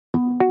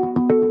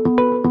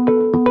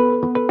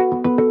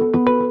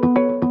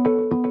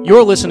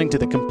You're listening to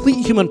the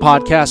Complete Human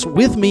Podcast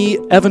with me,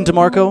 Evan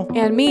DeMarco.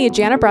 And me,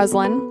 Jana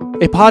Breslin.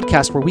 A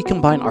podcast where we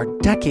combine our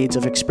decades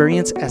of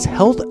experience as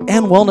health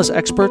and wellness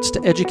experts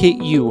to educate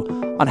you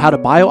on how to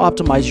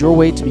bio-optimize your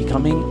way to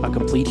becoming a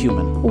complete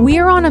human. We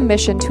are on a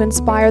mission to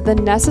inspire the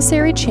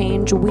necessary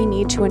change we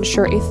need to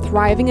ensure a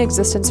thriving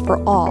existence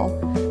for all.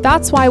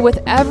 That's why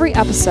with every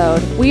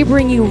episode, we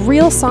bring you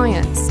real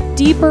science,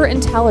 deeper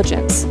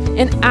intelligence,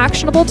 and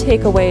actionable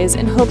takeaways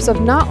in hopes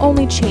of not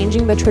only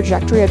changing the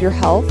trajectory of your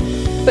health,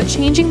 but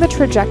changing the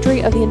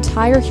trajectory of the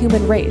entire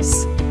human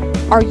race.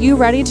 Are you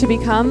ready to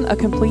become a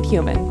complete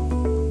human?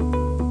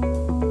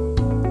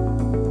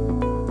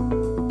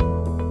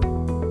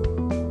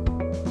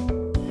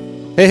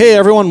 Hey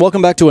everyone,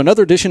 welcome back to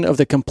another edition of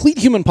the Complete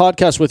Human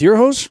Podcast with your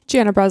host,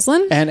 Jana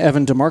Breslin. And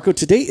Evan DeMarco.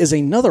 Today is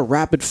another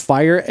rapid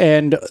fire,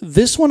 and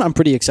this one I'm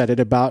pretty excited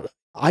about.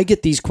 I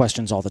get these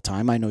questions all the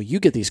time. I know you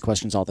get these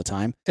questions all the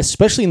time,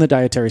 especially in the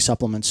dietary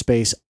supplement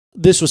space.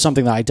 This was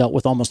something that I dealt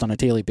with almost on a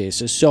daily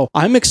basis. So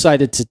I'm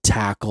excited to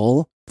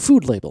tackle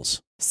food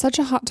labels. Such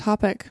a hot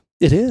topic.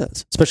 It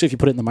is, especially if you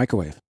put it in the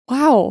microwave.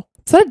 Wow.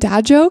 Is that a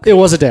dad joke? It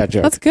was a dad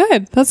joke. That's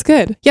good. That's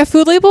good. Yeah,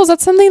 food labels,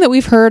 that's something that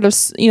we've heard of,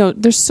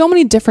 there's so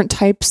many different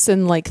types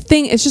and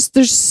it's just,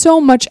 there's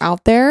so much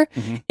out there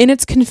and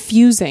it's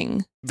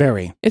confusing.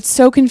 Very. It's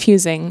so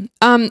confusing.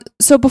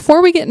 So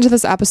before we get into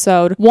this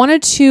episode,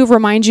 wanted to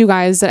remind you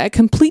guys that at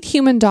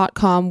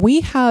CompleteHuman.com,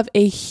 we have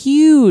a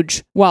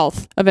huge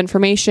wealth of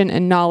information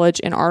and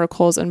knowledge and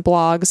articles and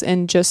blogs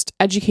and just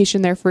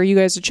education there for you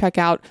guys to check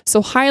out.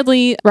 So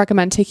highly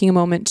recommend taking a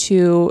moment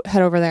to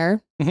head over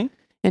there.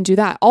 And do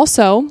that.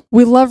 Also,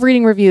 we love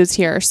reading reviews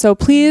here. So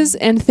please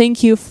and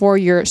thank you for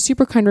your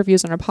super kind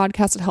reviews on our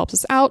podcast. It helps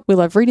us out. We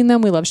love reading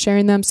them. We love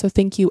sharing them. So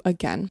thank you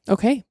again.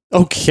 Okay.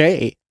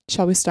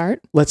 Shall we start?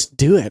 Let's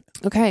do it.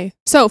 Okay.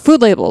 So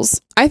food labels.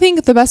 I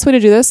think the best way to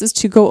do this is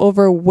to go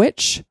over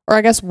what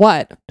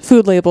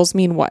food labels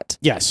mean what.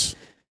 Yes.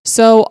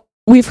 So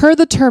we've heard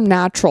the term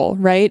natural,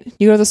 right?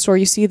 You go to the store,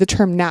 you see the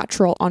term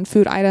natural on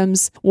food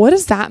items. What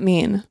does that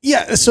mean?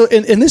 Yeah. So,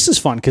 and this is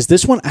fun because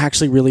this one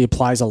actually really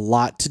applies a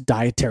lot to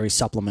dietary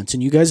supplements.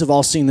 And you guys have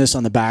all seen this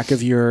on the back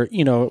of your,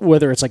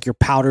 whether it's like your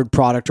powdered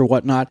product or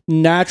whatnot,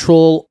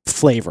 natural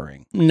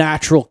flavoring,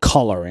 natural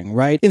coloring,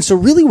 right? And so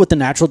really what the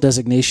natural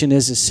designation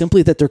is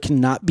simply that there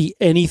cannot be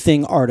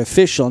anything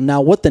artificial.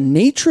 Now, what the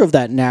nature of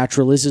that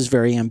natural is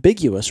very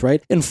ambiguous,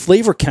 right? And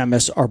flavor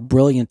chemists are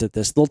brilliant at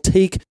this. They'll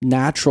take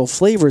natural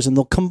flavors and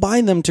they'll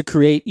combine them to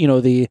create,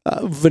 the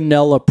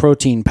vanilla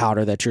protein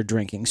powder that you're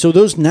drinking. So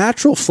those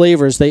natural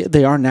flavors,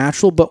 they are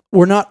natural, but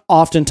we're not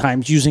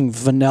oftentimes using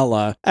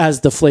vanilla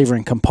as the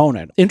flavoring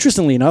component.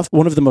 Interestingly enough,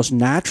 one of the most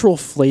natural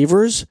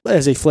flavors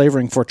as a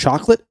flavoring for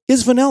chocolate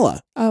is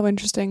vanilla. Oh,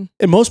 interesting.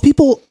 And most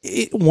people,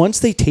 once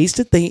they taste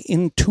it, they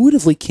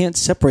intuitively can't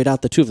separate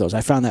out the two of those.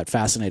 I found that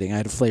fascinating. I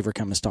had a flavor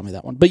chemist tell me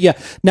that one. But yeah,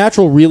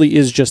 natural really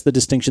is just the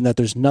distinction that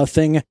there's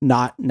nothing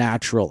not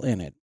natural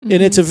in it.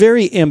 And it's a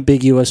very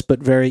ambiguous, but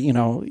very,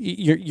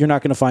 you're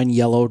not going to find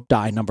yellow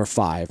dye number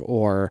 5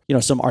 or,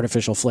 some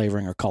artificial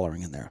flavoring or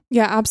coloring in there.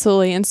 Yeah,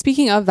 absolutely. And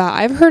speaking of that,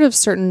 I've heard of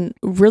certain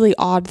really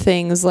odd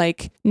things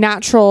like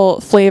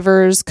natural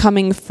flavors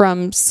coming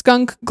from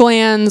skunk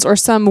glands or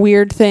some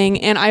weird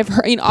thing. And I've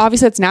heard,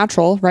 obviously it's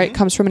natural, right? It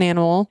comes from an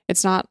animal.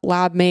 It's not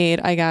lab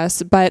made, I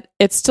guess, but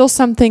it's still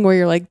something where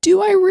you're like,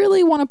 do I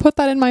really want to put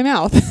that in my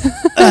mouth?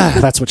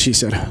 That's what she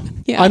said.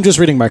 Yeah. I'm just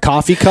reading my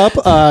coffee cup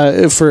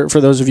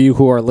for those of you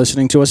who are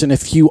listening to us. And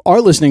if you are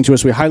listening to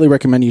us, we highly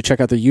recommend you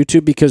check out the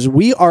YouTube because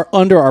we are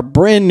under our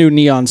brand new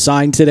neon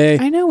sign today.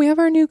 I know. We have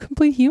our new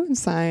Complete Human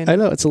sign. I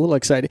know. It's a little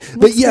exciting.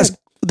 But yes, good.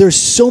 There's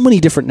so many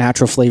different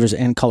natural flavors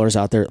and colors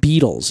out there.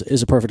 Beetles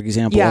is a perfect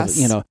example of,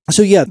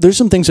 So yeah, there's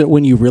some things that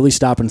when you really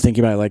stop and think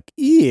about it, like,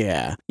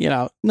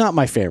 not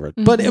my favorite.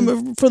 But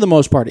for the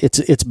most part,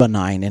 it's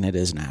benign and it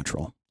is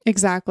natural.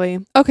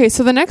 Exactly. Okay,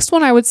 so the next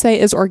one I would say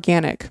is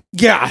organic.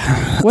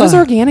 Yeah. What does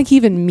organic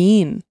even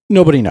mean?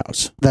 Nobody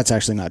knows. That's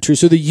actually not true.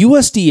 So the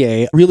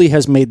USDA really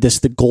has made this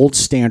the gold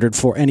standard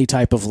for any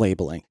type of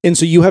labeling. And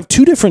so you have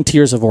 2 different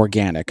tiers of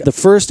organic. The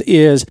first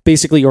is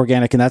basically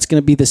organic, and that's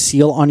going to be the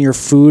seal on your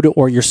food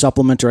or your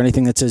supplement or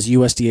anything that says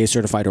USDA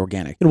certified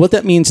organic. And what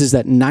that means is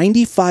that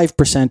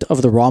 95%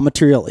 of the raw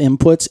material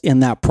inputs in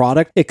that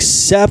product,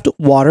 except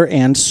water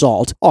and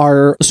salt,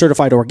 are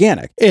certified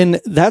organic. And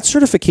that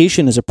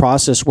certification is a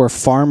process where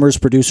farmers,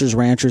 producers,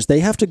 ranchers, they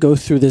have to go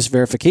through this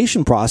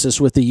verification process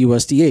with the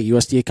USDA.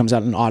 USDA comes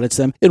out and audits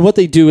them. And what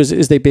they do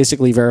is they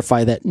basically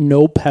verify that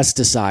no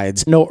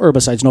pesticides, no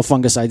herbicides, no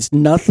fungicides,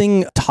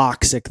 nothing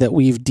toxic that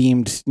we've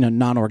deemed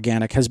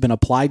non-organic has been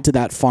applied to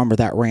that farm or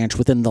that ranch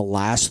within the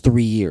last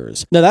 3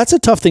 years. Now, that's a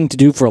tough thing to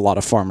do for a lot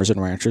of farmers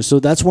and ranchers. So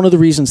that's one of the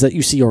reasons that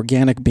you see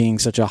organic being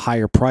such a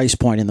higher price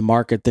point in the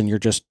market than you're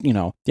just,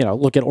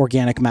 look at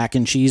organic mac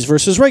and cheese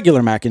versus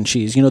regular mac and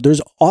cheese.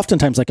 There's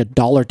oftentimes like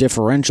 $1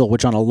 differential,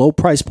 which on a low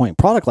price point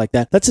product like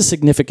that, that's a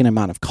significant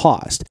amount of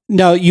cost.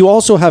 Now, you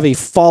also have a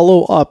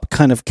follow-up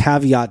kind of of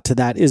caveat to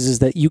that is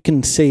that you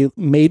can say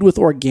made with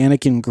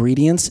organic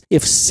ingredients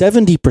if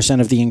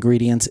 70% of the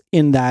ingredients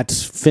in that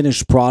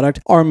finished product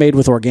are made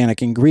with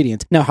organic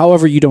ingredients. Now,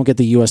 however, you don't get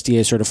the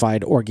USDA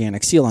certified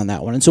organic seal on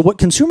that one. And so what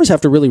consumers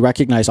have to really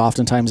recognize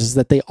oftentimes is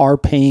that they are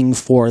paying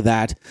for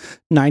that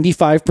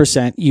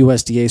 95%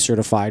 USDA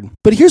certified.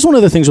 But here's one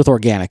of the things with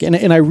organic,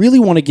 and I really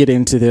want to get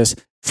into this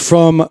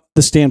from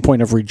the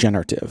standpoint of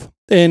regenerative.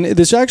 And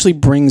this actually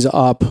brings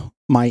up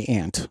my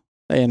aunt.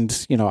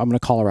 And, I'm going to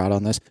call her out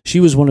on this.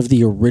 She was one of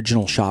the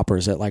original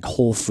shoppers at like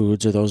Whole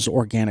Foods or those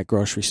organic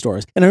grocery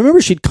stores. And I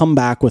remember she'd come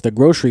back with a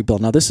grocery bill.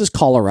 Now, this is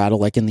Colorado,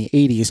 like in the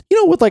 80s,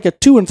 with like a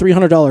 $200 and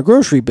 $300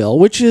 grocery bill,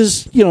 which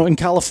is, in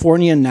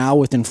California now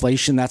with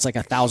inflation, that's like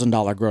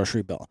 $1,000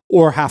 grocery bill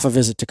or half a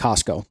visit to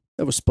Costco.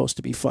 That was supposed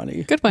to be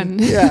funny. Good one.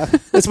 Yeah.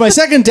 It's my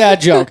second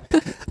dad joke.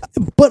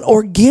 But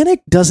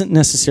organic doesn't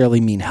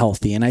necessarily mean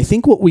healthy. And I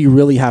think what we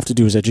really have to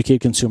do is educate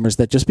consumers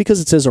that just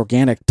because it says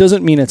organic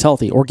doesn't mean it's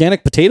healthy.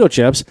 Organic potato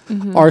chips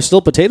are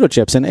still potato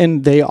chips,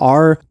 and they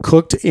are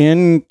cooked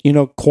in,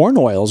 corn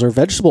oils or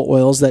vegetable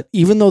oils that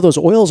even though those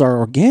oils are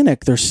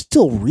organic, they're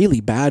still really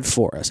bad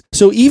for us.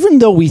 So even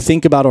though we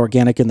think about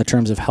organic in the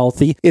terms of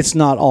healthy, it's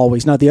not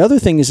always. Now, the other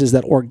thing is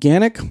that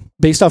organic,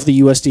 based off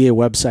the USDA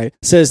website,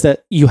 says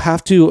that you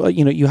have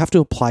to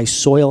apply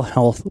soil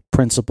health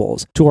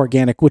principles to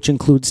organic, which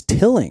includes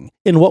tilling.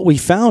 And what we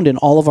found in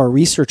all of our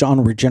research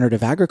on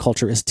regenerative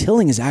agriculture is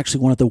tilling is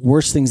actually one of the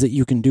worst things that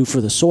you can do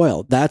for the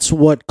soil. That's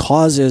what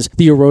causes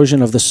the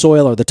erosion of the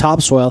soil or the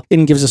topsoil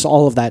and gives us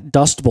all of that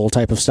dust bowl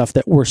type of stuff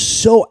that we're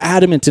so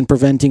adamant in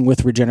preventing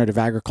with regenerative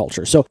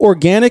agriculture. So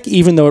organic,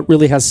 even though it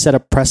really has set a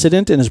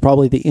precedent and is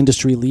probably the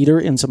industry leader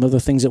in some of the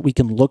things that we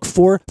can look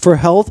for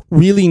health,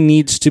 really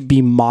needs to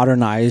be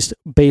modernized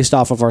based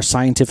off of our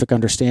scientific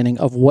understanding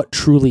of what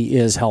truly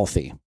is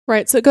healthy.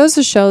 Right. So it goes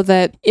to show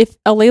that if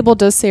a label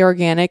does say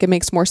organic, it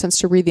makes more sense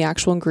to read the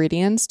actual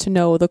ingredients to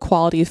know the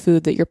quality of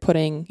food that you're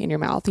putting in your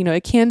mouth.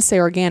 It can say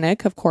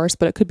organic, of course,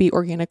 but it could be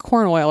organic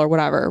corn oil or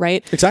whatever,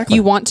 right? Exactly.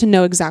 You want to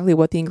know exactly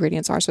what the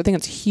ingredients are. So I think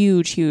it's a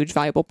huge, huge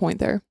valuable point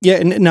there. Yeah.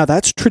 And now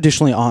that's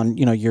traditionally on,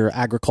 your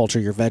agriculture,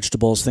 your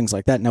vegetables, things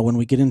like that. Now, when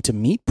we get into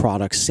meat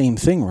products, same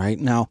thing, right?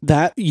 Now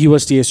that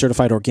USDA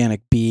certified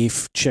organic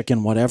beef,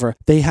 chicken, whatever,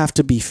 they have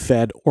to be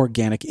fed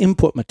organic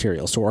input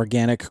materials. So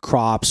organic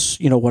crops,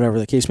 whatever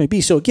the case may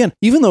be. So again,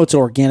 even though it's an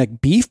organic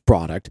beef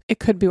product, it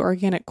could be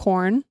organic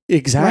corn.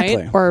 Exactly.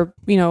 Right? Or,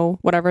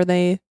 whatever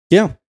they...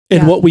 Yeah.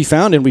 And what we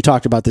found, and we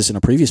talked about this in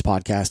a previous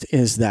podcast,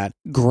 is that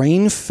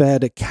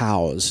grain-fed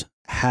cows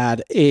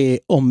had a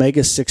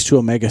omega-6 to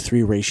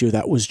omega-3 ratio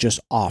that was just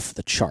off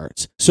the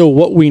charts. So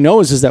what we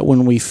know is that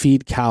when we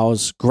feed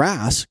cows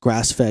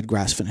grass-fed,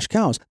 grass-finished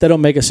cows, that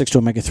omega-6 to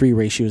omega-3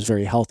 ratio is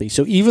very healthy.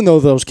 So even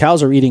though those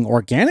cows are eating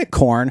organic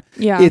corn,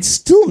 it's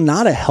still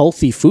not a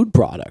healthy food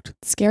product.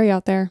 It's scary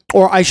out there.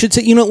 Or I should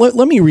say,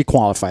 let me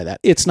requalify that.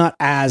 It's not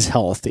as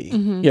healthy.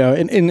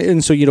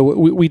 And so,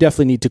 we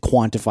definitely need to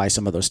quantify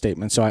some of those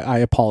statements. So I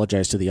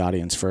apologize to the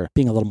audience for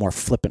being a little more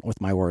flippant with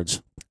my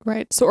words.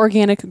 Right. So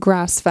organic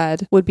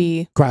grass-fed would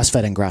be...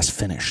 Grass-fed and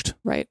grass-finished.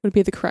 Right. Would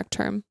be the correct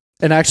term.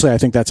 And actually, I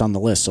think that's on the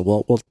list. So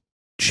we'll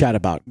chat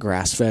about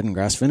grass-fed and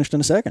grass-finished in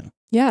a second.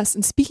 Yes.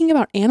 And speaking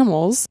about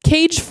animals,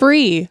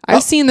 cage-free.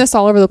 I've seen this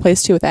all over the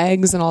place too with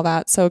eggs and all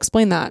that. So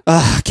explain that.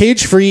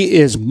 Cage-free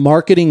is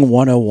marketing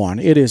 101.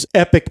 It is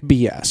epic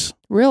BS.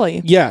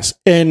 Really? Yes.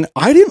 And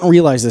I didn't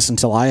realize this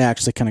until I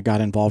actually kind of got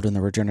involved in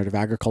the regenerative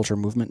agriculture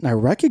movement. And I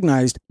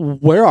recognized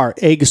where our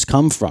eggs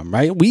come from,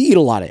 right? We eat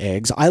a lot of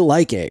eggs. I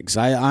like eggs.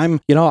 I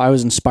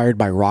was inspired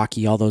by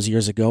Rocky all those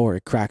years ago where he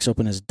cracks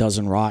open his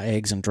dozen raw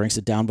eggs and drinks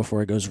it down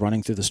before he goes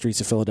running through the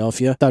streets of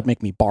Philadelphia. That would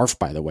make me barf,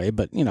 by the way.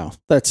 But,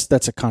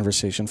 that's a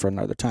conversation for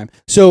another time.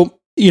 So,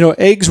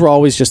 eggs were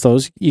always just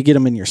those. You get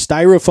them in your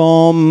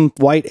styrofoam,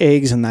 white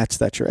eggs, and that's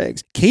your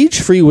eggs.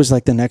 Cage-free was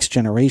like the next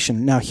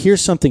generation. Now, here's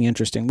something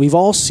interesting. We've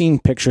all seen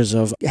pictures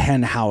of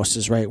hen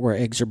houses, right, where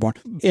eggs are born.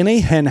 In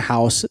a hen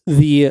house,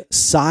 the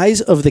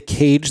size of the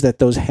cage that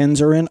those hens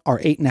are in are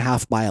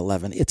 8.5 by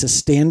 11. It's a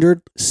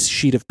standard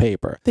sheet of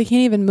paper. They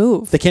can't even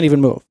move.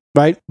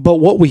 Right? But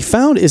what we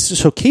found is,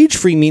 so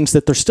cage-free means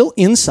that they're still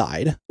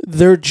inside.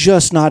 They're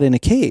just not in a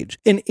cage.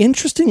 And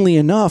interestingly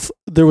enough,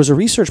 there was a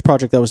research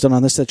project that was done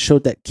on this that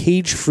showed that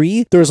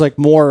cage-free, there was like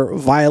more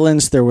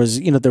violence. There was,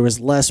 there was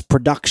less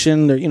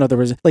production. There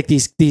was like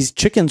these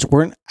chickens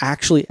weren't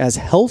actually as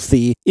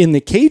healthy in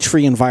the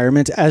cage-free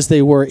environment as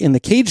they were in the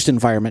caged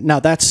environment. Now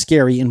that's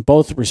scary in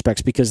both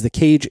respects because the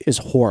cage is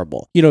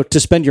horrible. To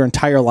spend your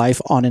entire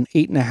life on an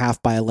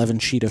 8.5 by 11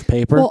 sheet of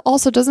paper. Well,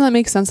 also, doesn't that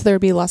make sense that there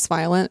would be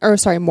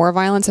more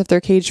violence if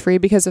they're cage free?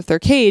 Because if they're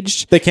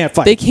caged, they can't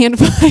fight.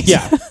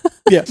 Yeah.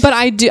 Yeah. But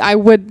I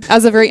would,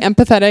 as a very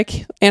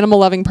empathetic, animal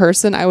loving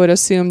person, I would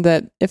assume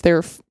that if they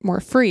were more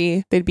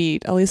free, they'd be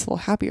at least a little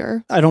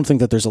happier. I don't think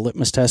that there's a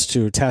litmus test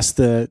to test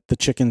the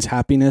chicken's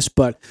happiness,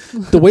 but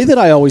the way that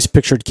I always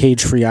pictured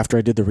cage free after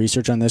I did the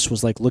research on this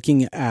was like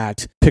looking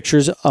at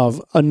pictures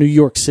of a New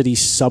York City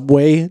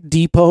subway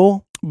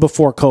depot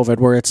before COVID,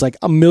 where it's like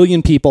 1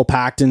 million people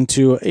packed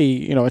into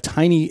a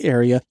tiny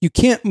area. You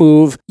can't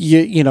move.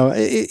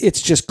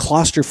 It's just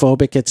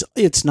claustrophobic.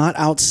 It's not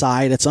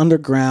outside. It's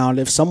underground.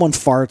 If someone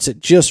farts, it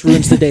just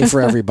ruins the day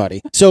for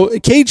everybody. So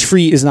cage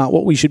free is not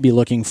what we should be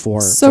looking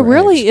for. So for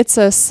really, eggs. it's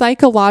a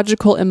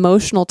psychological,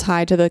 emotional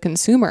tie to the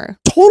consumer.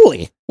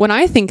 Totally. When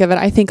I think of it,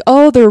 I think,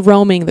 oh, they're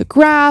roaming the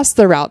grass,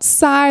 they're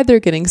outside, they're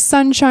getting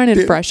sunshine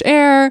and fresh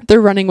air, they're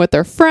running with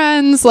their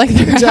friends, like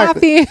they're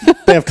happy.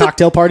 They have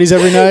cocktail parties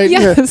every night.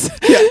 Yes.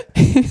 Yeah.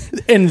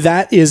 And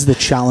that is the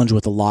challenge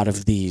with a lot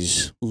of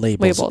these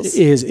labels.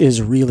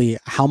 Is really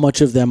how much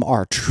of them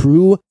are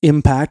true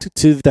impact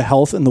to the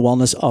health and the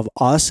wellness of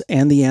us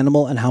and the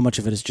animal, and how much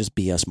of it is just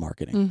BS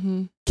marketing.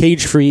 Mm-hmm.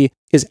 Cage free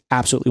is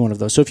absolutely one of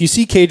those. So if you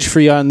see cage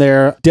free on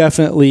there,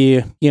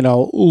 definitely,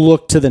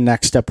 look to the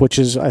next step, which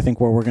is, I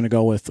think, where we're going to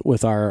go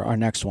with our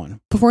next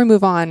one. Before we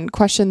move on,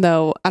 question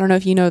though, I don't know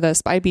if you know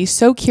this, but I'd be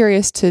so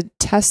curious to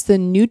test the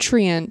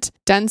nutrient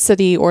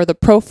density or the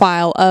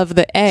profile of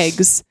the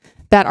eggs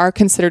that are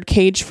considered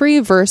cage free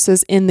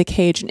versus in the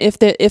cage. And if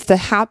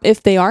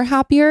they are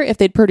happier, if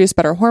they'd produce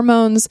better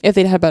hormones, if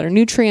they'd have better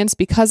nutrients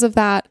because of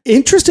that.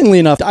 Interestingly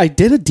enough, I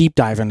did a deep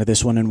dive into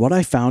this one, and what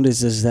I found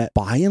is that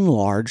by and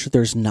large,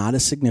 there's not a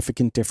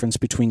significant difference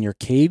between your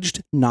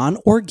caged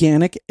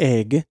non-organic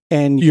egg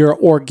and your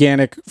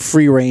organic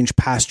free-range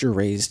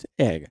pasture-raised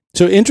egg.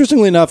 So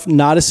interestingly enough,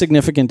 not a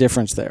significant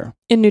difference there.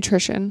 In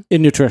nutrition.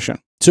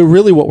 So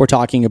really what we're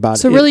talking about.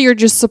 So really you're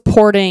just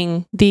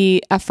supporting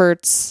the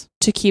efforts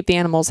to keep the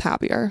animals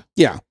happier.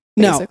 Yeah.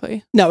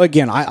 Basically. Now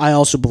again, I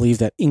also believe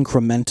that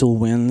incremental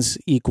wins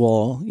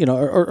equal,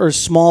 or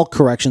small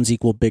corrections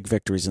equal big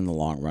victories in the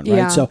long run, right?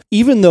 Yeah. So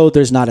even though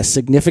there's not a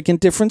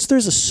significant difference,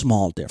 there's a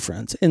small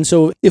difference. And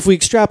so if we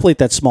extrapolate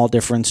that small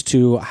difference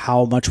to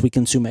how much we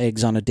consume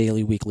eggs on a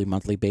daily, weekly,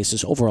 monthly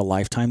basis over a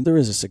lifetime, there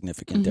is a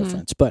significant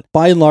difference. But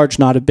by and large,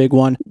 not a big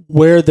one.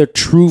 Where the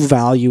true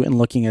value in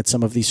looking at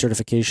some of these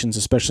certifications,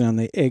 especially on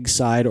the egg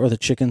side or the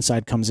chicken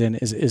side, comes in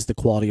is the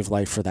quality of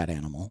life for that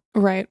animal.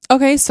 Right.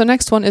 Okay, so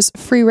next one is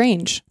free range.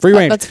 Free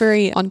range. That's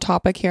very on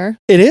topic here.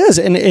 It is.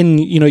 And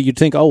you'd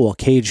think, oh, well,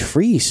 cage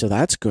free, so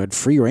that's good.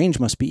 Free range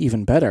must be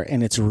even better.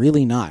 And it's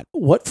really not.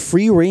 What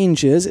free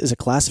range is a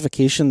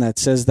classification that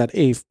says that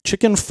a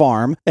chicken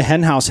farm, a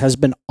hen house, has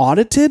been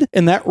audited,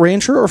 and that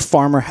rancher or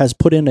farmer has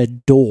put in a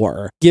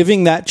door,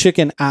 giving that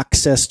chicken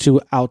access to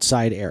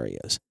outside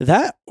areas.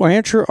 That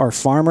rancher or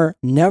farmer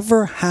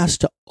never has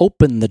to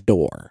open the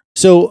door.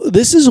 So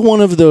this is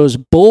one of those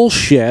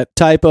bullshit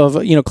type of,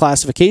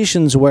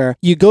 classifications where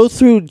you go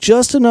through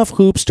just enough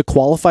hoops to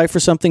qualify for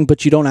something,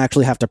 but you don't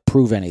actually have to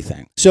prove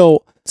anything.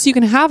 So you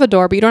can have a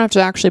door, but you don't have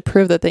to actually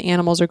prove that the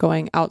animals are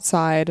going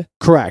outside.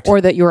 Correct.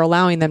 Or that you're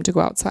allowing them to go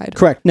outside.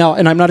 Correct. Now,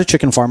 and I'm not a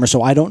chicken farmer,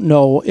 so I don't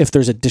know if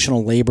there's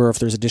additional labor, if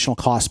there's additional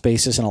cost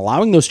basis in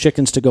allowing those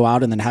chickens to go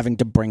out and then having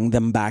to bring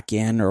them back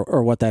in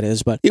or what that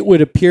is. But it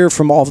would appear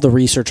from all of the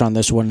research on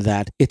this one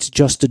that it's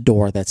just a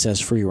door that says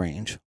free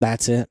range.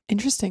 That's it.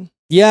 Interesting.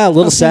 Yeah, a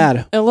little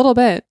sad. A little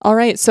bit. All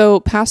right. So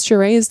pasture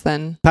raised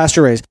then.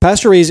 Pasture raised.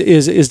 Pasture raised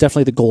is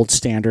definitely the gold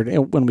standard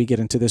when we get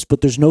into this,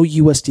 but there's no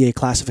USDA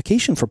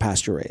classification for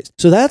pasture raised.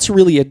 So that's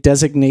really a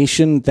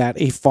designation that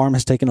a farm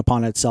has taken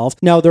upon itself.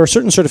 Now, there are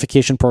certain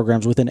certification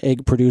programs within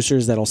egg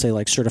producers that'll say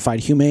like certified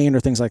humane or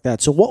things like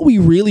that. So what we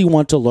really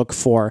want to look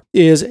for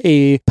is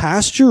a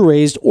pasture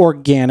raised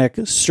organic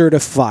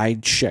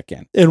certified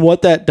chicken. And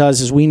what that does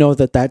is we know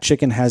that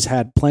chicken has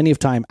had plenty of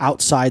time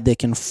outside. They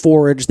can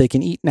forage, they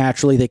can eat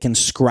naturally, they can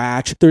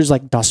scratch. There's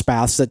like dust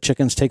baths that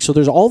chickens take. So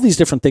there's all these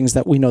different things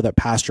that we know that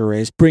pasture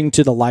raised bring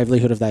to the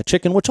livelihood of that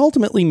chicken, which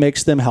ultimately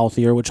makes them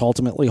healthier, which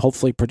ultimately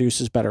hopefully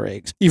produces better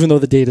eggs, even though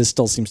the data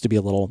still seems to be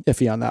a little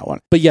iffy on that one.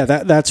 But yeah,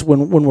 that's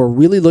when we're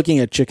really looking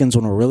at chickens,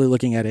 when we're really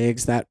looking at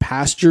eggs, that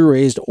pasture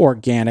raised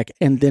organic,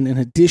 and then an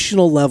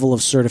additional level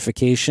of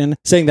certification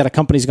saying that a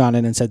company's gone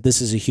in and said,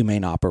 this is a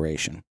humane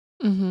operation.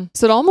 Mm-hmm.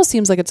 So it almost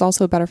seems like it's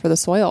also better for the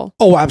soil.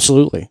 Oh,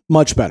 absolutely.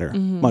 Much better.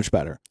 Mm-hmm. Much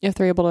better. If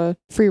they're able to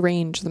free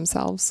range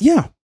themselves.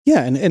 Yeah.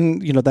 Yeah.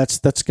 And that's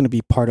going to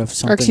be part of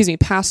something. Or excuse me,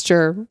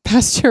 pasture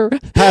range.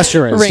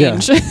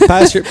 Yeah.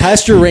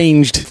 Pasture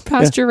ranged.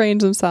 Pasture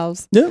range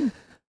themselves. Yeah.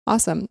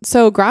 Awesome.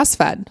 So grass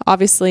fed,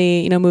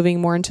 obviously,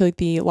 moving more into like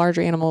the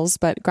larger animals,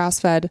 but grass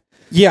fed.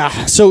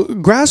 Yeah. So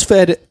grass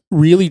fed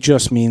really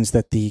just means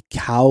that the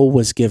cow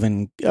was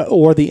given,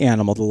 or the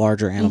animal, the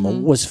larger animal,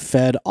 mm-hmm. was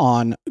fed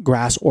on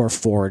grass or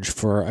forage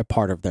for a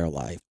part of their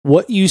life.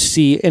 What you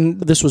see,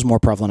 and this was more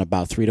prevalent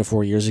about 3 to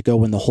 4 years ago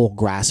when the whole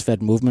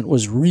grass-fed movement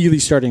was really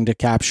starting to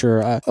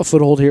capture a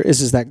foothold here,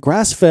 is that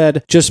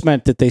grass-fed just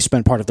meant that they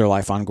spent part of their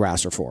life on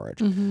grass or forage.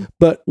 Mm-hmm.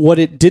 But what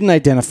it didn't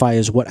identify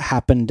is what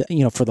happened,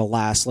 for the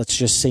last, let's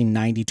just say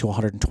 90 to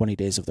 120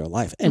 days of their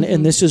life. And mm-hmm.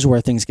 and this is where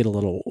things get a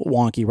little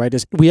wonky, right?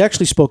 Is we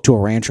actually spoke to a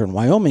rancher in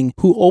Wyoming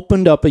who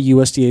opened up a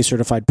USDA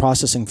certified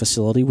processing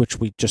facility, which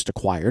we just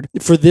acquired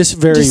for this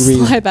very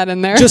reason. Slide that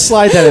in there. Just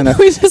slide that in there.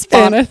 We just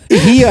bought it.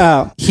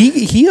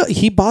 He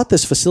he bought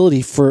this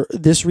facility for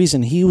this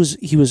reason. He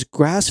was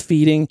grass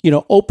feeding,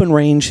 open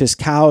range his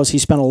cows. He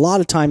spent a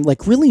lot of time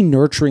like really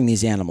nurturing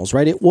these animals,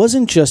 right? It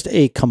wasn't just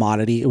a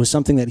commodity. It was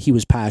something that he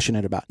was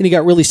passionate about. And he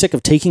got really sick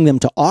of taking them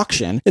to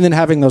auction and then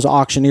having those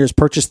auctioneers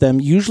purchase them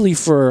usually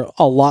for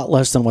a lot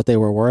less than what they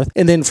were worth.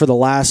 And then for the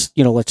last,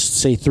 let's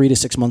say 3 to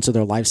 6 months of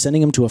their life,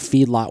 sending them to a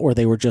feedlot where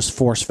they were just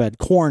force-fed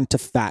corn to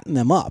fatten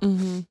them up.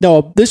 Mm-hmm.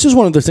 Now, this is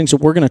one of the things that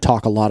we're going to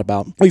talk a lot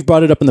about. We've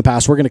brought it up in the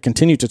past. We're going to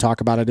continue to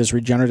talk about it as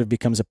regenerative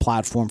becomes a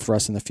platform for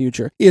us in the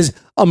future, is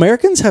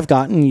Americans have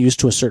gotten used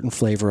to a certain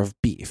flavor of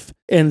beef.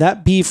 And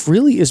that beef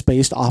really is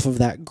based off of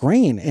that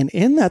grain. And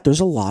in that, there's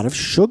a lot of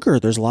sugar.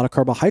 There's a lot of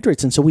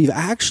carbohydrates. And so we've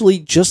actually,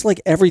 just like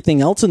everything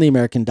else in the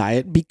American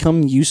diet,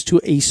 become used to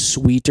a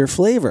sweeter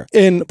flavor.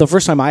 And the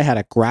first time I had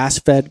a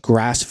grass-fed,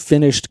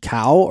 grass-finished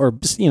cow or,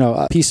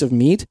 a piece of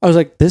meat, I was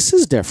like, this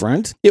is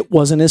different. It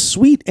wasn't as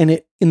sweet.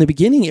 And in the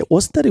beginning, it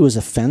wasn't that it was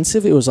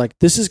offensive. It was like,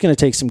 this is going to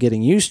take some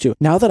getting used to.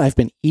 Now that I've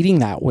been eating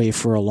that way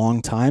for a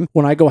long time,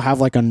 when I go have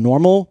like a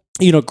normal,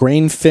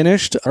 grain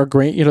finished or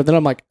grain, then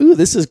I'm like, ooh,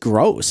 this is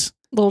gross.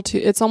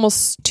 It's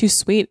almost too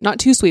sweet. Not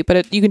too sweet,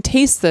 but you can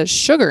taste the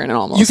sugar in it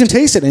almost. You can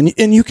taste it,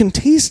 and you can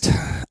taste,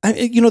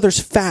 there's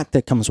fat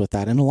that comes with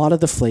that, and a lot of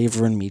the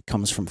flavor in meat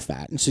comes from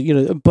fat. And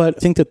so, but I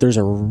think that there's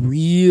a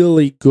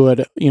really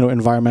good,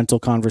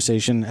 environmental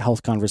conversation,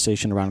 health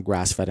conversation around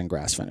grass-fed and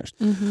grass-finished,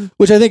 mm-hmm.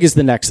 which I think is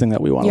the next thing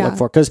that we want to look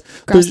for, because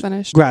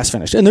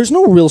grass-finished. And there's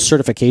no real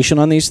certification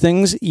on these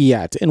things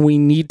yet, and we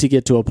need to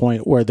get to a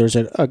point where there's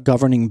a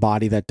governing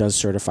body that does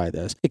certify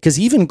this, because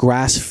even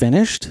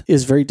grass-finished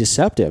is very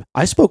deceptive.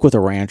 I spoke with a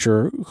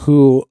rancher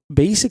who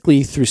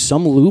basically, through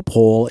some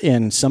loophole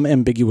in some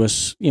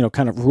ambiguous,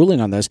 kind of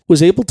ruling on this,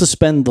 was able to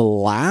spend the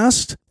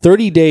last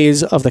 30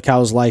 days of the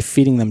cow's life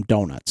feeding them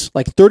donuts,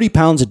 like 30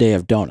 pounds a day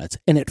of donuts,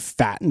 and it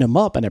fattened them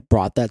up and it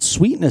brought that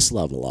sweetness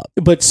level up.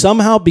 But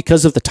somehow,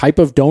 because of the type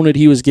of donut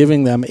he was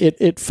giving them,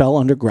 it fell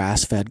under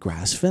grass-fed,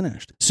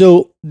 grass-finished.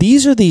 So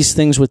these are these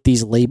things with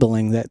these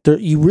labeling that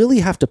you really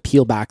have to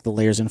peel back the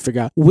layers and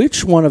figure out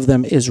which one of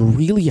them is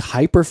really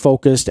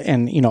hyper-focused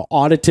and,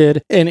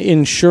 audited and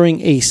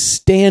ensuring a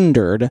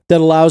standard that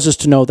allows us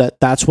to know that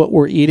that's what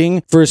we're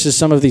eating versus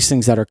some of these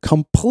things that are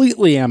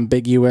completely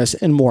ambiguous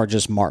and more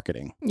just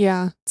marketing.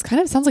 Yeah.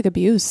 Sounds like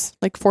abuse,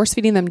 like force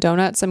feeding them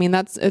donuts. I mean,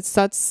 I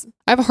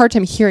have a hard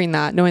time hearing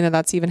that, knowing that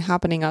that's even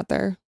happening out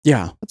there.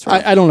 Yeah. That's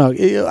right. I don't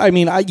know. I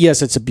mean,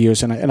 yes, it's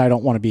abuse, and I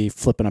don't want to be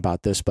flippant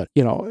about this, but,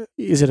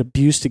 is it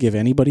abuse to give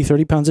anybody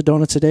 30 pounds of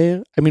donuts a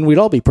day? I mean, we'd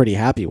all be pretty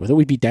happy with it.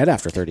 We'd be dead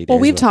after 30 days. Well,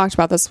 we've talked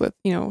about this with,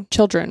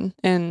 children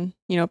and,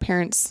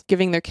 parents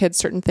giving their kids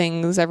certain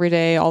things every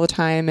day, all the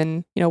time.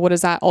 And, what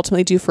does that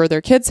ultimately do for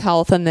their kids'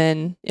 health? And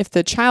then if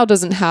the child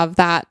doesn't have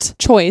that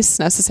choice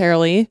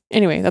necessarily,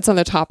 anyway, that's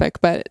another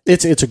topic, but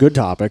it's a good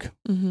topic.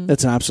 Mm-hmm.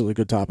 It's an absolutely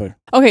good topic.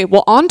 Okay.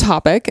 Well, on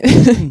topic,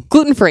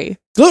 gluten-free.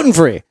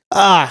 Gluten-free.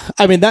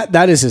 I mean,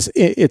 that is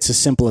it's as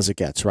simple as it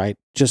gets, right?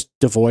 Just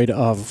devoid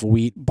of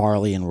wheat,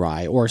 barley, and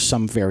rye, or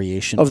some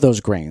variation of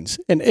those grains.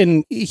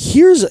 And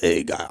here's,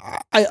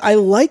 I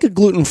like a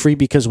gluten-free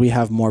because we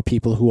have more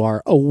people who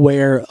are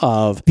aware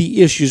of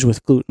the issues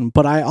with gluten.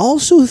 But I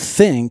also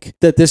think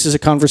that this is a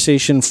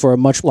conversation for a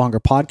much longer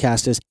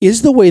podcast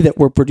is the way that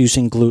we're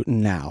producing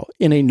gluten now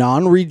in a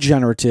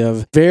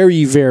non-regenerative,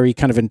 very, very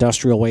kind of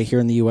industrial way here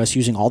in the U.S.,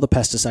 using all the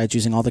pesticides,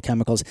 using all the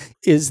chemicals.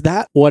 Is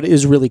that what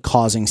is really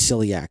causing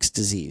celiac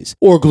disease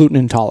or gluten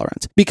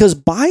intolerance? Because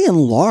by and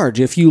large,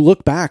 if you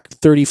look back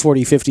 30,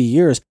 40, 50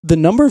 years, the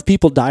number of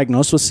people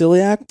diagnosed with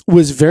celiac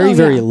was very,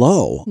 very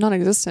low.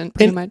 Non-existent,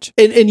 pretty much.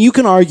 And you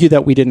can argue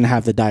that we didn't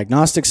have the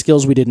diagnostic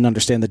skills, we didn't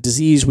understand the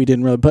disease, we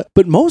didn't really, but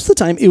most of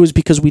the time it was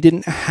because we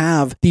didn't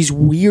have these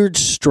weird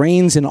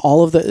strains in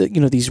all of the,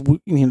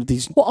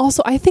 these. Well,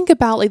 also I think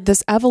about like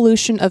this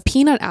evolution of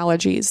peanut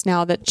allergies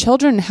now that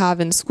children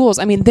have in schools.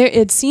 I mean,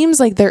 it seems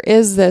like there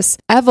is this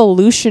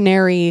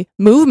evolutionary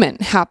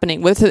movement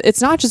happening with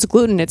it's not just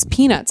gluten, it's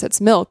peanuts, it's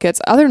milk,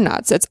 it's other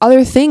nuts, it's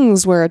other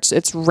things where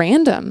it's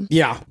random.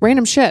 Yeah.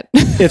 Random shit.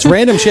 It's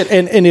random shit.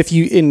 And if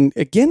you,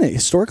 again,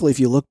 historically, if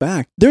you look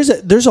back, there's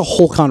a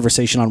whole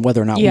conversation on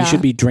whether or not we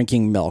should be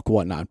drinking milk,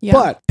 whatnot. Yeah.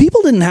 But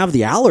people didn't have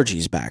the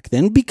allergies back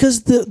then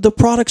because the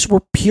products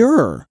were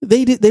pure.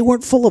 They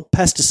weren't full of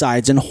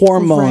pesticides and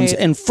hormones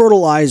and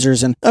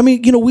fertilizers. And I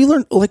mean, we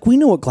learned, like, we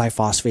know what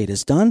glyphosate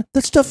has done.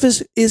 That stuff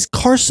is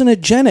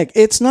carcinogenic.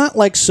 It's not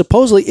like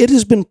supposedly it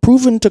has been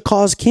proven to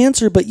cause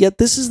cancer, but yet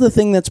this is the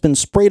thing that's been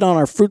sprayed on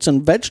our fruits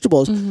and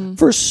vegetables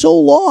for so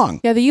long.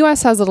 Yeah, the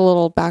U.S. has it a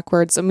little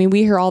backwards. I mean,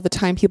 we hear all the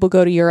time people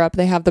go to Europe,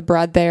 they have the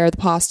bread there, the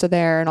pasta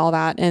there, and all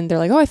that, and they're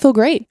like, oh, I feel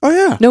great. Oh,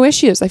 yeah. No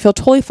issues. I feel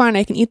totally fine.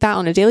 I can eat that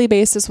on a daily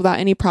basis without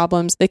any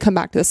problems. They come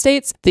back to the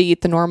States, they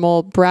eat the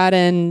normal bread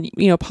and,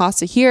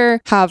 pasta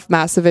here, have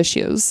massive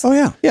issues. Oh,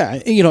 yeah. Yeah.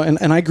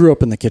 And I grew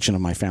up in the kitchen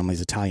of my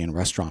family's Italian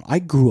restaurant. I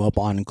grew up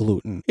on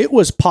gluten. It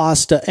was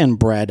pasta and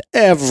bread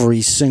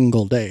every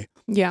single day.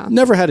 Yeah.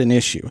 Never had an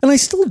issue. And I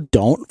still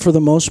don't for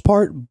the most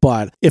part,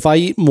 but if I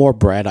eat more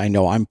bread, I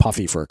know I'm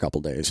puffy for a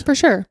couple days. For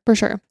sure.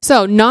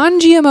 So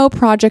non-GMO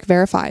project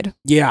verified.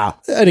 Yeah.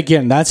 And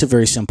again, that's a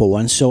very simple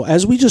one. So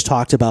as we just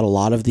talked about a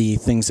lot of the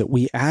things that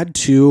we add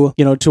to,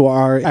 to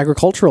our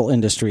agricultural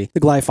industry, the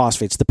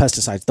glyphosates, the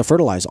pesticides, the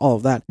fertilizer, all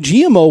of that,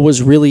 GMO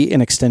was really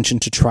an extension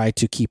to try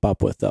to keep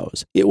up with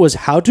those. It was,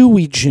 how do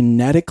we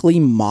genetically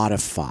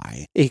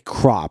modify a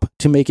crop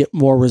to make it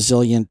more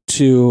resilient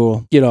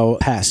to,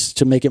 pests,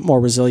 to make it more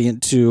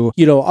resilient to,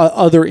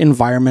 other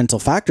environmental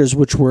factors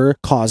which were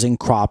causing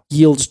crop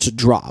yields to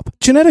drop.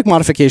 Genetic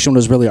modification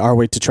was really our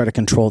way to try to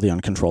control the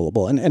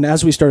uncontrollable. And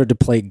as we started to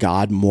play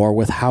God more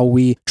with how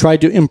we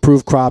tried to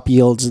improve crop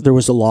yields, there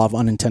was a law of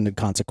unintended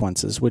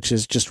consequences, which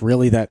is just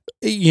really that,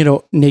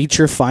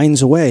 nature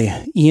finds a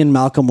way. Ian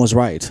Malcolm was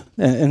right.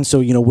 And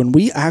so, when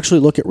we actually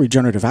look at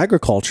regenerative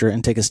agriculture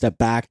and take a step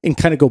back and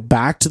kind of go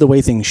back to the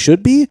way things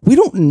should be, we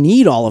don't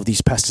need all of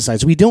these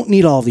pesticides. We don't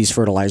need all of these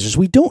fertilizers.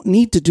 We don't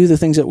need to do the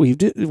things that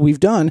we've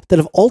done that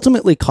have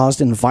ultimately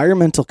caused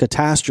environmental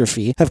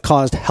catastrophe, have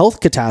caused health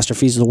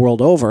catastrophes the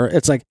world over.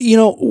 It's like,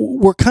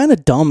 we're kind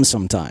of dumb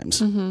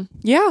sometimes. Mm-hmm.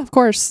 Yeah, of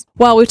course.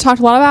 Well, we've talked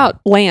a lot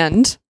about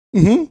land.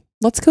 Mm-hmm.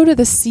 Let's go to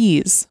the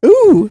seas.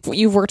 Ooh.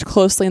 You've worked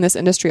closely in this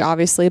industry,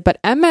 obviously,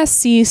 but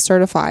MSC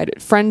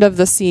certified, friend of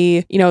the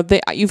sea,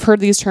 you've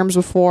heard these terms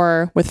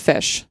before with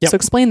fish. Yep. So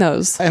explain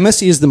those.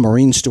 MSC is the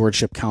Marine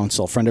Stewardship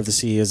Council. Friend of the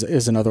Sea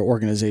is another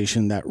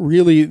organization that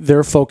really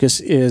their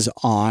focus is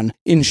on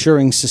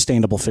ensuring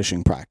sustainable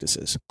fishing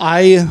practices.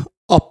 I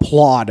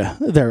applaud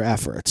their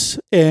efforts.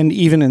 And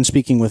even in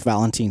speaking with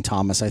Valentine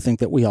Thomas, I think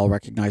that we all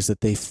recognize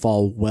that they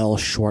fall well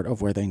short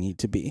of where they need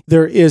to be.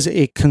 There is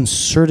a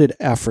concerted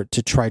effort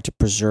to try to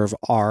preserve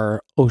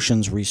our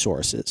ocean's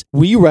resources.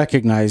 We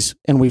recognize,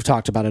 and we've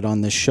talked about it on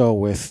this show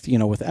with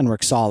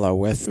Enric Sala,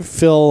 with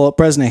Phil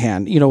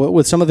Bresnahan,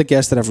 with some of the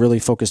guests that have really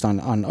focused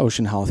on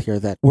ocean health here,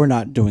 that we're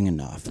not doing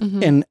enough.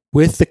 Mm-hmm. And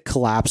with the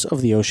collapse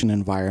of the ocean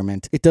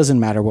environment, it doesn't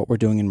matter what we're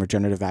doing in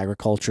regenerative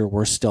agriculture,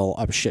 we're still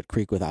up shit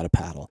creek without a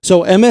paddle.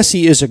 So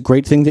MSC is a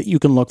great thing that you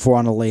can look for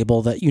on a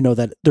label, that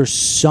that there's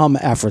some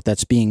effort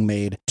that's being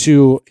made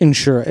to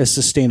ensure a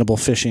sustainable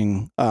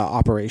fishing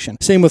operation.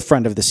 Same with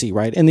Friend of the Sea,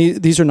 right? And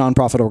these are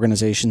nonprofit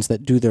organizations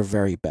that do their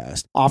very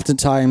best.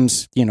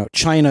 Oftentimes,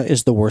 China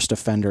is the worst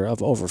offender of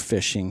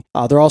overfishing.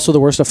 They're also the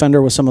worst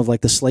offender with some of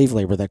like the slave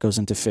labor that goes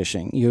into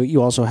fishing.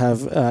 You also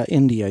have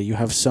India. You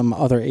have some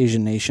other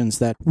Asian nations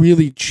that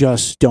really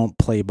just don't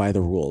play by the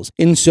rules.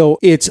 And so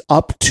it's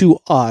up to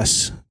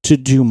us to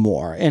do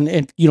more.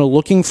 And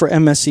looking for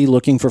MSC,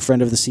 looking for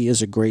Friend of the Sea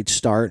is a great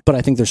start, but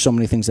I think there's so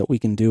many things that we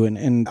can do.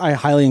 And I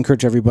highly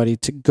encourage everybody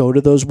to go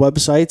to those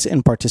websites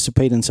and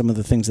participate in some of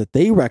the things that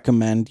they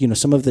recommend,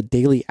 some of the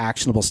daily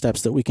actionable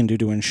steps that we can do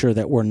to ensure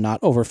that we're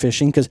not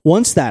overfishing. Because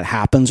once that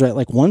happens, right,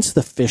 like once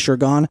the fish are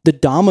gone, the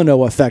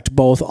domino effect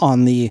both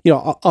on the,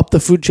 up the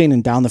food chain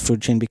and down the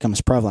food chain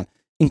becomes prevalent,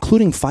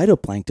 including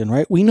phytoplankton,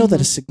 right? We know that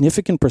a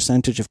significant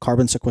percentage of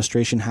carbon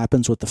sequestration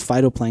happens with the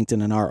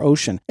phytoplankton in our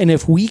ocean. And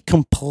if we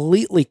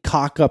completely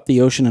cock up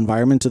the ocean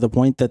environment to the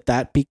point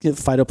that peak of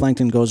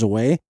phytoplankton goes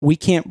away, we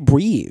can't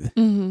breathe.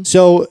 Mm-hmm.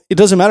 So it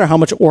doesn't matter how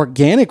much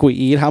organic we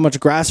eat, how much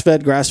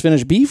grass-fed,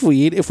 grass-finished beef we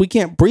eat. If we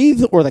can't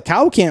breathe or the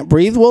cow can't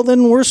breathe, well,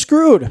 then we're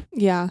screwed.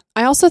 Yeah.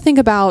 I also think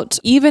about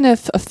even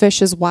if a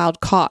fish is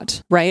wild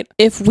caught, right?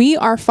 If we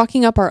are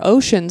fucking up our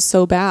oceans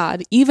so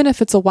bad, even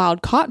if it's a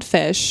wild caught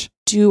fish,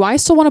 do I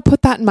still want to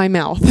put that in my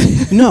mouth?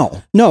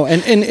 No.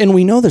 And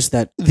we know this,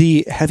 that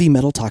the heavy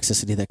metal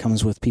toxicity that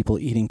comes with people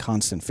eating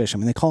constant fish, I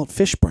mean, they call it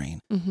fish brain.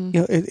 Mm-hmm.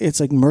 It's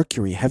like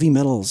mercury, heavy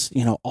metals,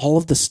 all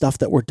of the stuff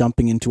that we're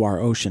dumping into our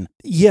ocean.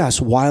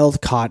 Yes,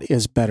 wild caught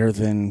is better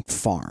than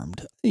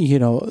farmed.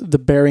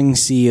 The Bering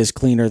Sea is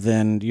cleaner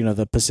than,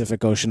 the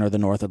Pacific Ocean or the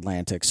North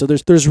Atlantic. So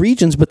there's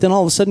regions, but then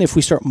all of a sudden, if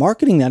we start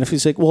marketing that, if we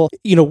say, well,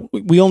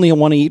 we only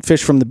want to eat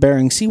fish from the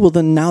Bering Sea, well,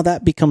 then now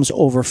that becomes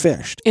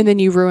overfished. And then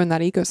you ruin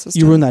that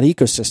ecosystem. You ruin that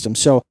ecosystem.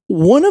 So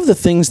one of the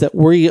things that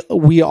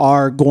we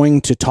are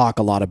going to talk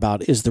a lot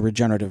about is the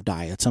regenerative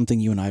diet, something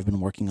you and I have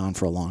been working on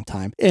for a long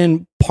time.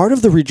 And part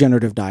of the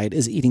regenerative diet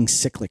is eating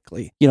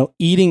cyclically,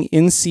 eating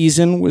in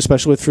season,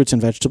 especially with fruits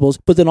and vegetables,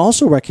 but then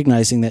also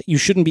recognizing that you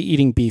shouldn't be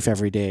eating beef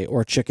every day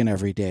or chicken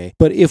every day.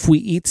 But if we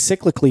eat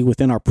cyclically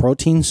within our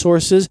protein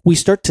sources, we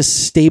start to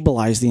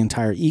stabilize the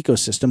entire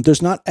ecosystem.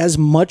 There's not as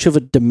much of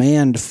a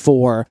demand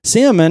for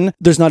salmon.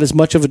 There's not as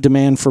much of a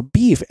demand for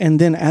beef. And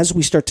then as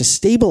we start to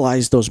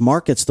stabilize those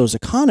markets, those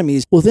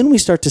economies, well, then we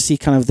start to see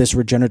kind of this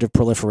regenerative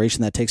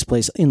proliferation that takes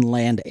place in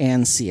land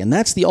and sea. And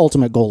that's the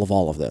ultimate goal of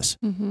all of this.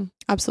 Mm-hmm.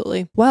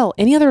 Absolutely. Well,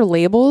 any other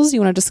labels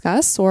you want to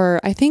discuss? Or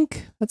I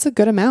think that's a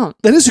good amount.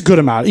 That is a good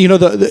amount. We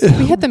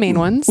hit the main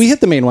ones. We hit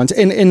the main ones,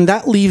 and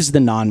that leaves the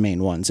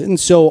non-main ones. And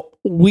so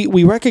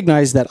we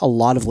recognize that a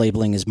lot of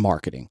labeling is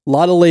marketing. A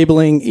lot of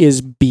labeling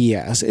is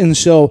BS. And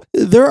so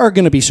there are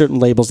going to be certain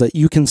labels that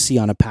you can see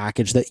on a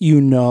package that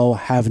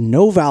have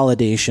no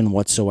validation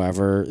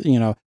whatsoever.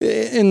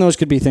 And those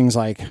could be things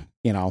like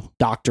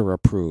doctor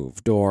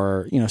approved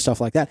or,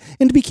 stuff like that.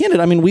 And to be candid,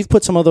 I mean, we've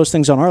put some of those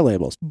things on our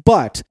labels,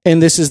 but,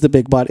 and this is the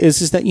big but,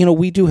 is that,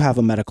 we do have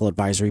a medical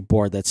advisory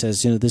board that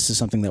says, this is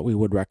something that we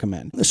would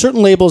recommend.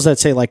 Certain labels that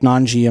say like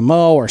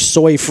non-GMO or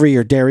soy-free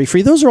or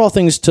dairy-free, those are all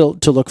things to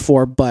look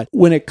for. But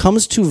when it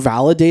comes to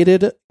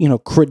validated,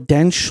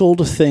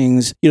 credentialed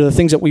things, the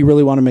things that we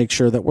really want to make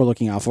sure that we're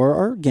looking out for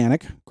are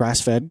organic,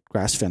 grass-fed,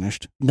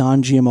 grass-finished,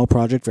 non-GMO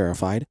project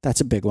verified.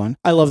 That's a big one.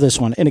 I love this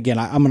one. And again,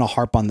 I'm going to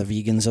harp on the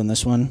vegans on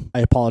this one. I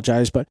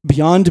apologize, but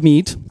Beyond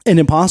Meat and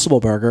Impossible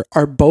Burger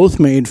are both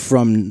made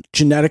from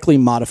genetically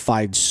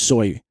modified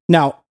soy.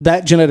 Now,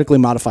 that genetically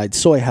modified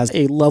soy has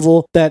a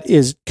level that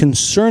is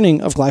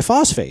concerning of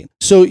glyphosate.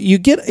 So you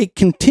get a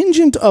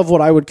contingent of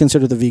what I would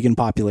consider the vegan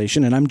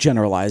population, and I'm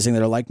generalizing.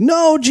 They're like,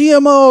 no,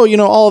 GMO,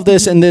 all of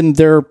this. And then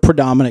their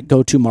predominant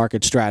go-to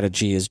market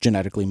strategy is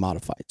genetically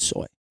modified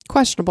soy.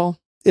 Questionable.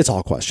 It's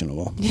all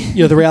questionable.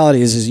 The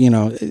reality is,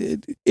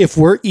 if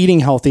we're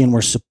eating healthy and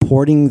we're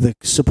supporting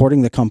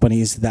the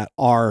companies that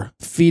are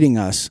feeding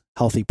us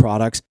healthy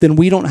products, then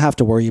we don't have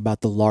to worry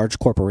about the large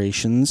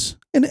corporations.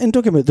 And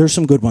don't get me wrong, there's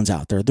some good ones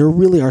out there. There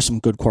really are some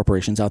good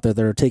corporations out there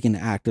that are taking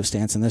an active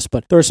stance in this,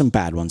 but there are some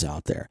bad ones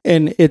out there.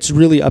 And it's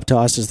really up to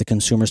us as the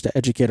consumers to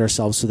educate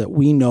ourselves so that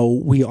we know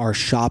we are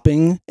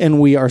shopping and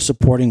we are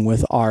supporting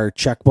with our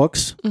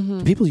checkbooks. Mm-hmm.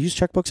 Do people use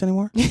checkbooks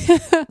anymore?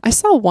 I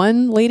saw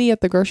one lady at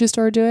the grocery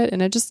store do it,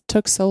 and it just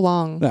took so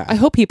long. Yeah. I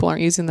hope people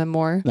aren't using them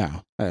more.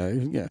 No.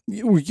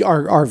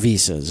 Our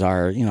Visas,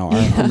 our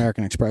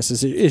American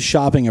Expresses is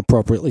shopping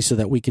appropriately so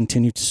that we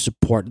continue to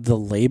support the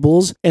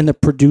labels and the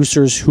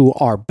producers who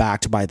are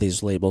backed by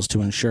these labels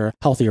to ensure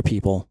healthier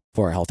people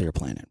for a healthier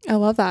planet. I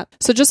love that.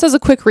 So just as a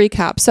quick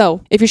recap,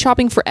 so if you're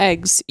shopping for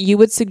eggs, you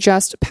would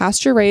suggest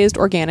pasture-raised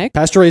organic.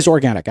 Pasture-raised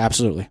organic,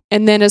 absolutely.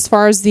 And then as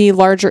far as the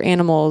larger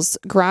animals,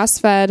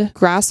 grass-fed,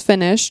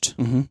 grass-finished,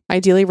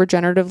 ideally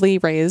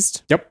regeneratively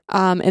raised. Yep.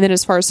 And then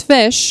as far as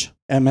fish,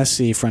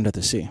 MSC, Friend of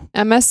the Sea.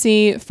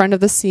 MSC, Friend of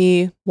the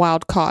Sea,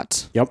 wild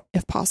caught. Yep.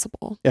 If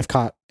possible. If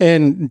caught.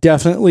 And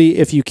definitely,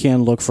 if you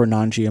can, look for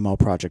non-GMO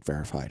project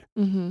verified.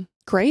 Mm-hmm.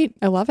 Great.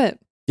 I love it.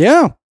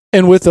 Yeah.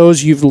 And with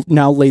those, you've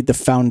now laid the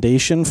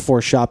foundation for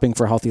shopping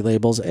for healthy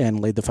labels and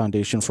laid the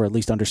foundation for at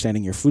least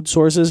understanding your food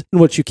sources and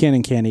what you can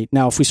and can't eat.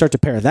 Now, if we start to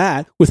pair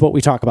that with what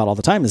we talk about all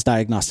the time is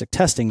diagnostic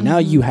testing, now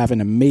you have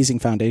an amazing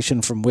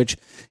foundation from which,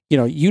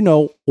 you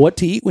know what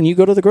to eat when you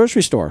go to the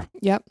grocery store.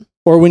 Yep.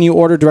 Or when you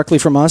order directly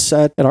from us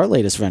at our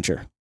latest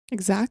venture.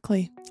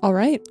 Exactly. All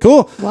right.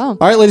 Cool. Wow. All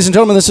right, ladies and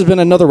gentlemen, this has been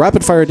another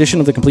rapid fire edition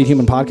of the Complete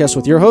Human Podcast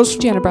with your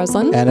host, Gianna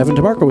Breslin. And Evan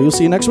DeMarco. We will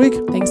see you next week.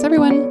 Thanks,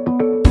 everyone.